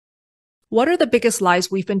What are the biggest lies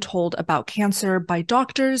we've been told about cancer by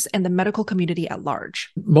doctors and the medical community at large?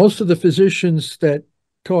 Most of the physicians that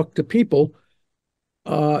talk to people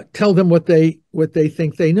tell them what they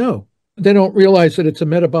think they know. They don't realize that it's a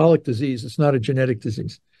metabolic disease. It's not a genetic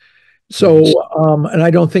disease. So, and I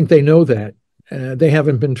don't think they know that. They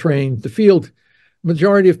haven't been trained. The field,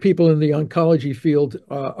 majority of people in the oncology field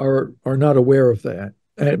are not aware of that.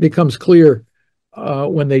 And it becomes clear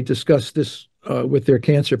when they discuss this with their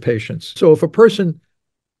cancer patients. So if a person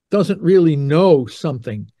doesn't really know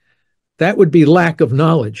something, that would be lack of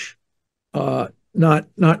knowledge, not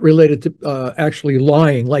related to actually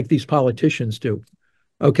lying like these politicians do.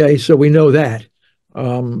 Okay, so we know that.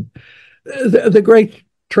 The great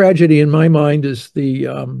tragedy in my mind is the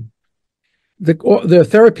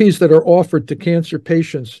therapies that are offered to cancer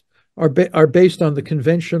patients are based on the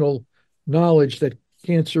conventional knowledge that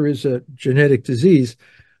cancer is a genetic disease.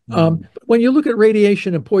 When you look at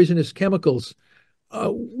radiation and poisonous chemicals,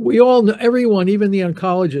 we all know, everyone, even the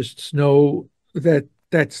oncologists know that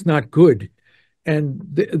that's not good. And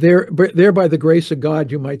there, by the grace of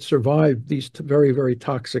God, you might survive these very, very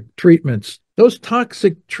toxic treatments. Those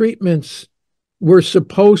toxic treatments were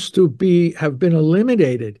supposed to have been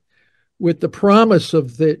eliminated with the promise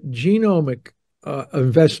of the genomic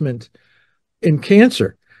investment in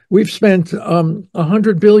cancer. We've spent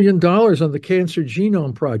 $100 billion on the Cancer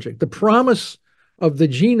Genome Project. The promise of the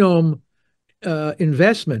genome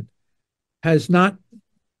investment has not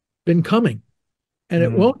been coming, and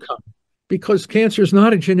it won't come, because cancer is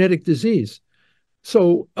not a genetic disease.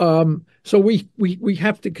 So we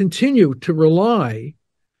have to continue to rely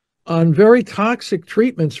on very toxic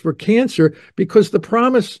treatments for cancer, because the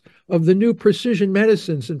promise of the new precision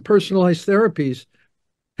medicines and personalized therapies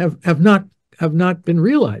have not been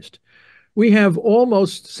realized. We have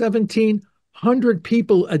almost 1,700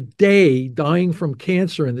 people a day dying from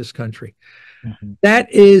cancer in this country.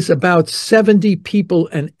 That is about 70 people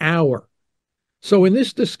an hour. So in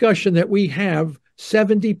this discussion that we have,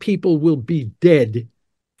 70 people will be dead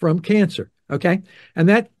from cancer, okay? And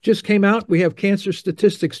that just came out. We have cancer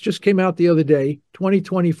statistics, just came out the other day,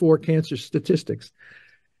 2024 cancer statistics.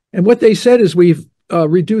 And what they said is we've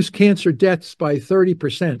reduced cancer deaths by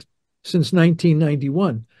 30% since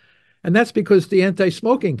 1991. And that's because the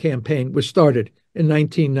anti-smoking campaign was started in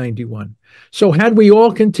 1991. So had we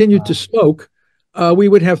all continued to smoke, we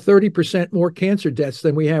would have 30% more cancer deaths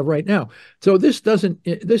than we have right now. So this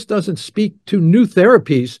doesn't speak to new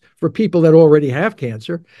therapies for people that already have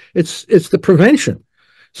cancer. It's the prevention.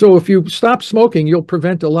 So if you stop smoking, you'll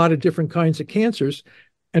prevent a lot of different kinds of cancers.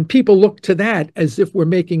 And people look to that as if we're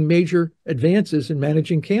making major advances in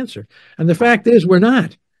managing cancer. And the fact is, we're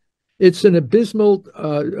not. It's an abysmal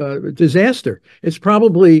disaster. It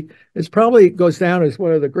probably goes down as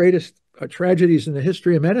one of the greatest tragedies in the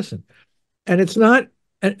history of medicine. And it's not,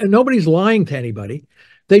 and nobody's lying to anybody.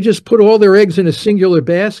 They just put all their eggs in a singular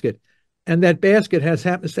basket, and that basket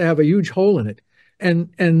happens to have a huge hole in it. And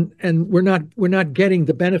we're not getting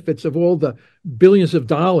the benefits of all the billions of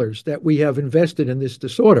dollars that we have invested in this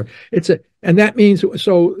disorder. And that means,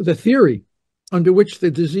 so the theory under which the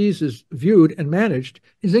disease is viewed and managed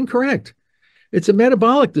is incorrect. It's a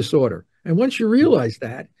metabolic disorder. And once you realize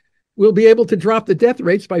that, we'll be able to drop the death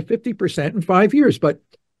rates by 50% in 5 years. But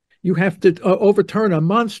you have to overturn a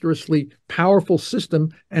monstrously powerful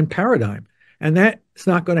system and paradigm. And that's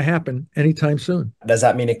not going to happen anytime soon. Does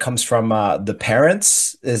that mean it comes from the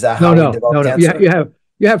parents? Is that how you develop cancer?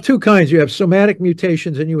 You have two kinds. You have somatic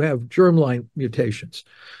mutations and you have germline mutations.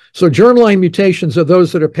 So germline mutations are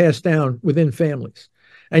those that are passed down within families.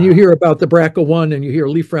 And you hear about the BRCA1 and you hear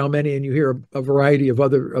Li-Fraumeni and you hear a variety of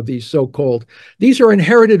other of these so-called. These are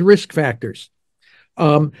inherited risk factors.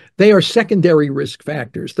 They are secondary risk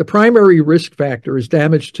factors. The primary risk factor is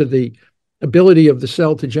damage to the ability of the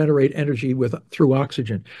cell to generate energy through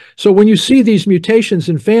oxygen. So when you see these mutations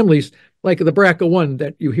in families, like the BRCA1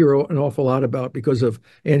 that you hear an awful lot about because of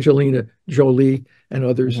Angelina Jolie and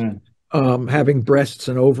others having breasts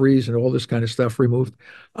and ovaries and all this kind of stuff removed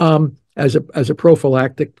as a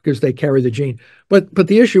prophylactic because they carry the gene. But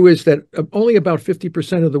the issue is that only about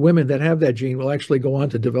 50% of the women that have that gene will actually go on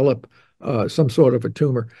to develop some sort of a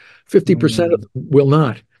tumor. 50% of them will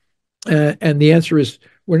not. And the answer is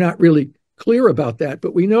we're not really clear about that,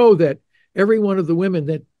 but we know that every one of the women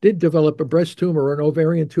that did develop a breast tumor or an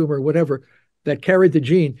ovarian tumor or whatever that carried the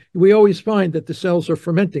gene, we always find that the cells are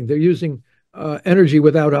fermenting. They're using energy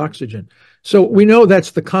without oxygen. So we know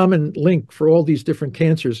that's the common link for all these different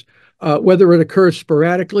cancers, whether it occurs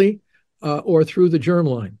sporadically or through the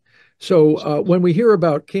germline. So when we hear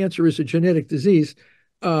about cancer as a genetic disease,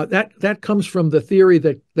 that comes from the theory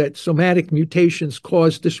that somatic mutations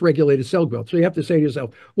cause dysregulated cell growth. So you have to say to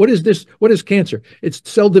yourself, what is this? What is cancer? It's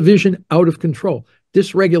cell division out of control,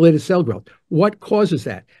 dysregulated cell growth. What causes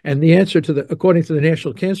that? And the answer according to the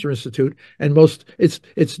National Cancer Institute, and it's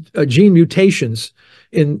gene mutations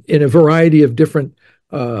in a variety of different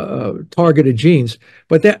targeted genes.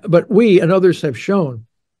 But we and others have shown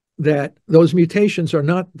that those mutations are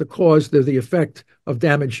not the cause, they're the effect of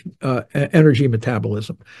damaged energy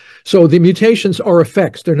metabolism. So the mutations are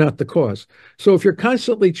effects, they're not the cause. So if you're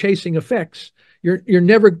constantly chasing effects,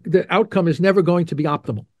 the outcome is never going to be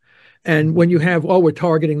optimal. And when you have, we're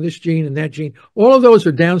targeting this gene and that gene, all of those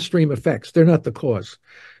are downstream effects, they're not the cause.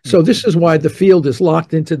 So this is why the field is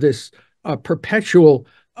locked into this perpetual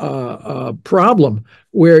problem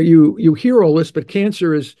where you hear all this, but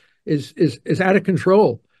cancer is out of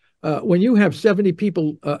control. When you have 70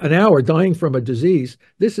 people an hour dying from a disease,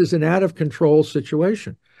 this is an out of control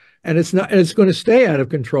situation. And it's going to stay out of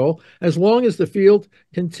control as long as the field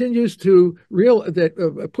continues to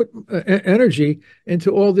put energy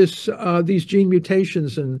into all these gene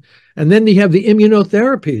mutations. And then you have the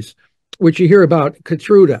immunotherapies, which you hear about,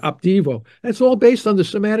 Keytruda, Opdivo. That's all based on the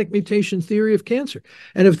somatic mutation theory of cancer.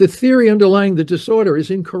 And if the theory underlying the disorder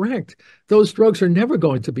is incorrect, those drugs are never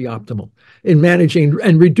going to be optimal in managing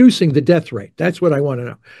and reducing the death rate. That's what I want to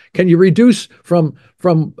know. Can you reduce from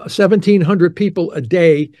 1,700 people a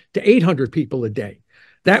day to 800 people a day?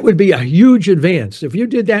 That would be a huge advance. If you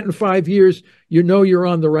did that in 5 years, you know you're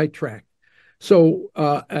on the right track. So,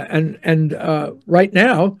 right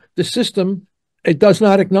now, the system, it does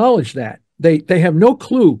not acknowledge that. They have no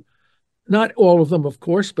clue. Not all of them, of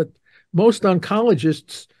course, but most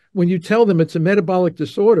oncologists, when you tell them it's a metabolic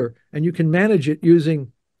disorder and you can manage it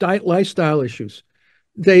using diet lifestyle issues,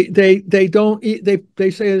 they say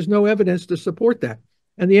there's no evidence to support that.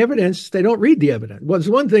 And the evidence, they don't read the evidence. Well, it's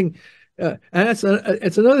one thing, and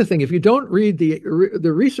it's another thing. If you don't read the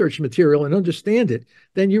research material and understand it,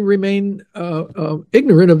 then you remain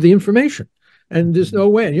ignorant of the information. And there's no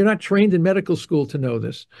way. And you're not trained in medical school to know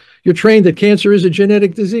this. You're trained that cancer is a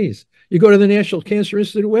genetic disease. You go to the National Cancer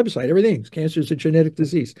Institute website, everything's cancer is a genetic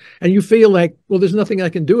disease. And you feel like, well, there's nothing I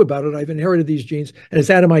can do about it. I've inherited these genes and it's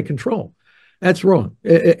out of my control. That's wrong.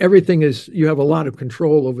 Everything is, you have a lot of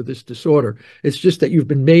control over this disorder. It's just that you've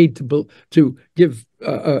been made to give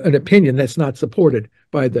an opinion that's not supported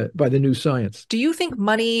by the new science. Do you think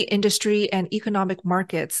money, industry, and economic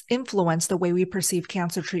markets influence the way we perceive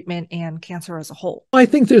cancer treatment and cancer as a whole? I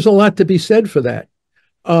think there's a lot to be said for that.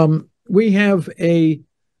 We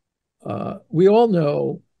all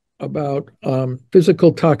know about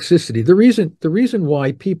physical toxicity. The reason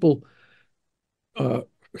why people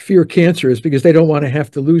fear cancer is because they don't want to have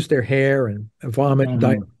to lose their hair and vomit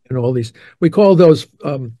and all these. We call those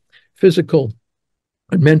physical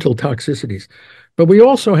and mental toxicities. But we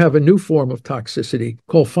also have a new form of toxicity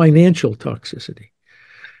called financial toxicity.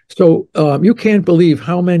 So you can't believe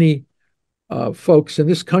how many folks in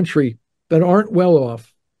this country that aren't well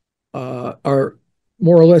off are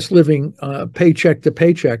more or less living paycheck to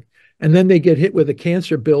paycheck, and then they get hit with a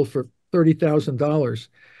cancer bill for $30,000.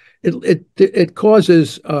 It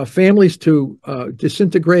causes families to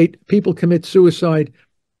disintegrate. People commit suicide.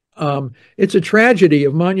 It's a tragedy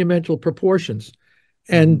of monumental proportions,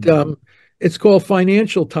 and it's called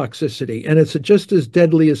financial toxicity, and it's just as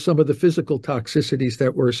deadly as some of the physical toxicities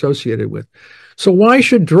that we're associated with. So why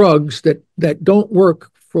should drugs that don't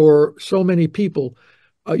work for so many people,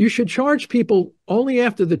 you should charge people only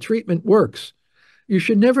after the treatment works. You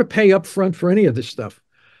should never pay up front for any of this stuff.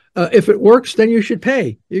 If it works, then you should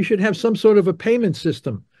pay. You should have some sort of a payment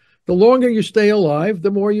system. The longer you stay alive,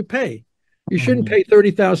 the more you pay. You shouldn't pay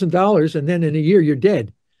 $30,000 and then in a year you're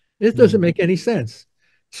dead. It doesn't make any sense.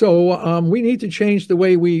 So we need to change the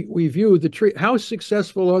way we view how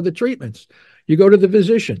successful are the treatments. You go to the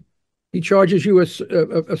physician. He charges you a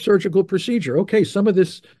surgical procedure. Okay, some of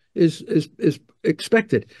this is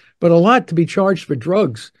expected, but a lot to be charged for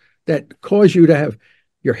drugs that cause you to have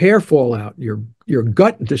your hair fall out, your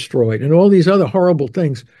gut destroyed, and all these other horrible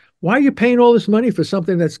things. Why are you paying all this money for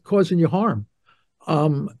something that's causing you harm?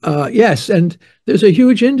 Yes, and there's a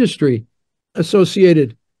huge industry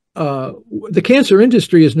associated. The cancer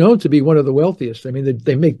industry is known to be one of the wealthiest. I mean,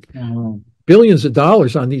 they make billions of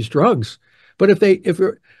dollars on these drugs. But I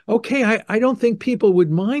don't think people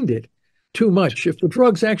would mind it too much if the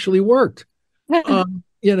drugs actually worked. As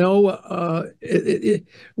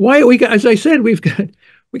I said, we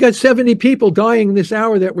got 70 people dying this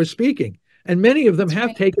hour that we're speaking, and many of them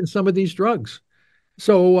have taken some of these drugs.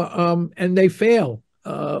 So, and they fail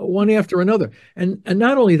one after another. And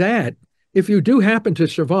not only that, if you do happen to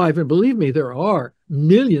survive, and believe me, there are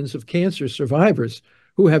millions of cancer survivors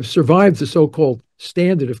who have survived the so-called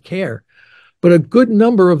standard of care, but a good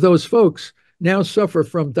number of those folks now suffer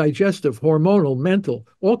from digestive, hormonal, mental,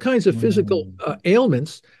 all kinds of physical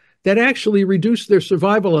ailments that actually reduce their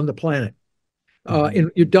survival on the planet.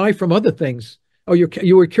 And you die from other things. Oh,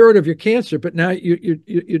 you were cured of your cancer, but now you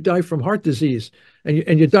die from heart disease,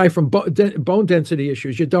 and you die from bone density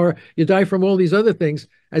issues. You die from all these other things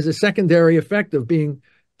as a secondary effect of being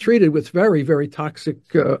treated with very, very toxic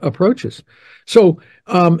approaches. So,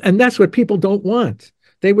 and that's what people don't want.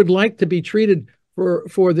 They would like to be treated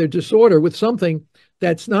for their disorder with something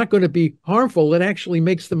that's not going to be harmful, that actually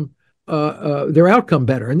makes them their outcome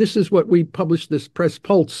better. And this is what we published, this Press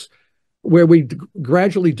Pulse, where we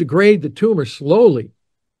gradually degrade the tumor slowly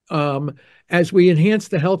as we enhance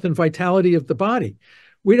the health and vitality of the body.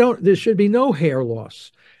 There should be no hair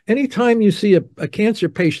loss. Anytime you see a cancer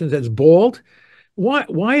patient that's bald,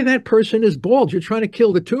 why that person is bald? You're trying to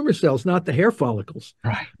kill the tumor cells, not the hair follicles.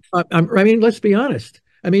 Right. I mean, let's be honest.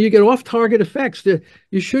 I mean, you get off-target effects.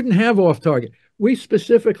 You shouldn't have off-target. We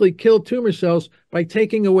specifically kill tumor cells by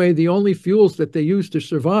taking away the only fuels that they use to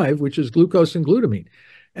survive, which is glucose and glutamine.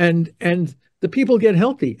 And the people get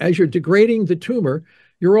healthy. As you're degrading the tumor,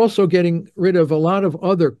 you're also getting rid of a lot of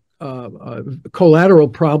other collateral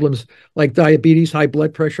problems like diabetes, high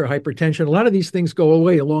blood pressure, hypertension. A lot of these things go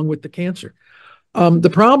away along with the cancer. The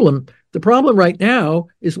problem right now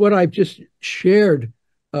is what I've just shared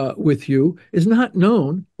with you is not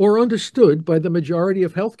known or understood by the majority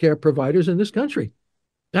of healthcare providers in this country.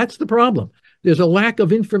 That's the problem. There's a lack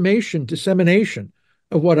of information dissemination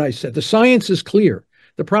of what I said. The science is clear.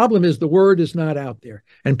 The problem is the word is not out there,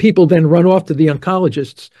 and people then run off to the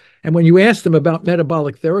oncologists. And when you ask them about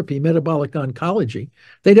metabolic therapy, metabolic oncology,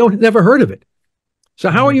 they never heard of it. So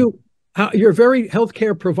your very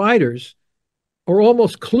healthcare providers are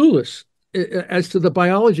almost clueless as to the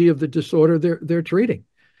biology of the disorder they're treating.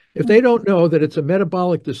 If they don't know that it's a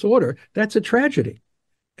metabolic disorder, that's a tragedy.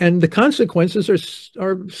 And the consequences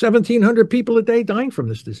are 1,700 people a day dying from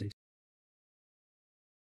this disease.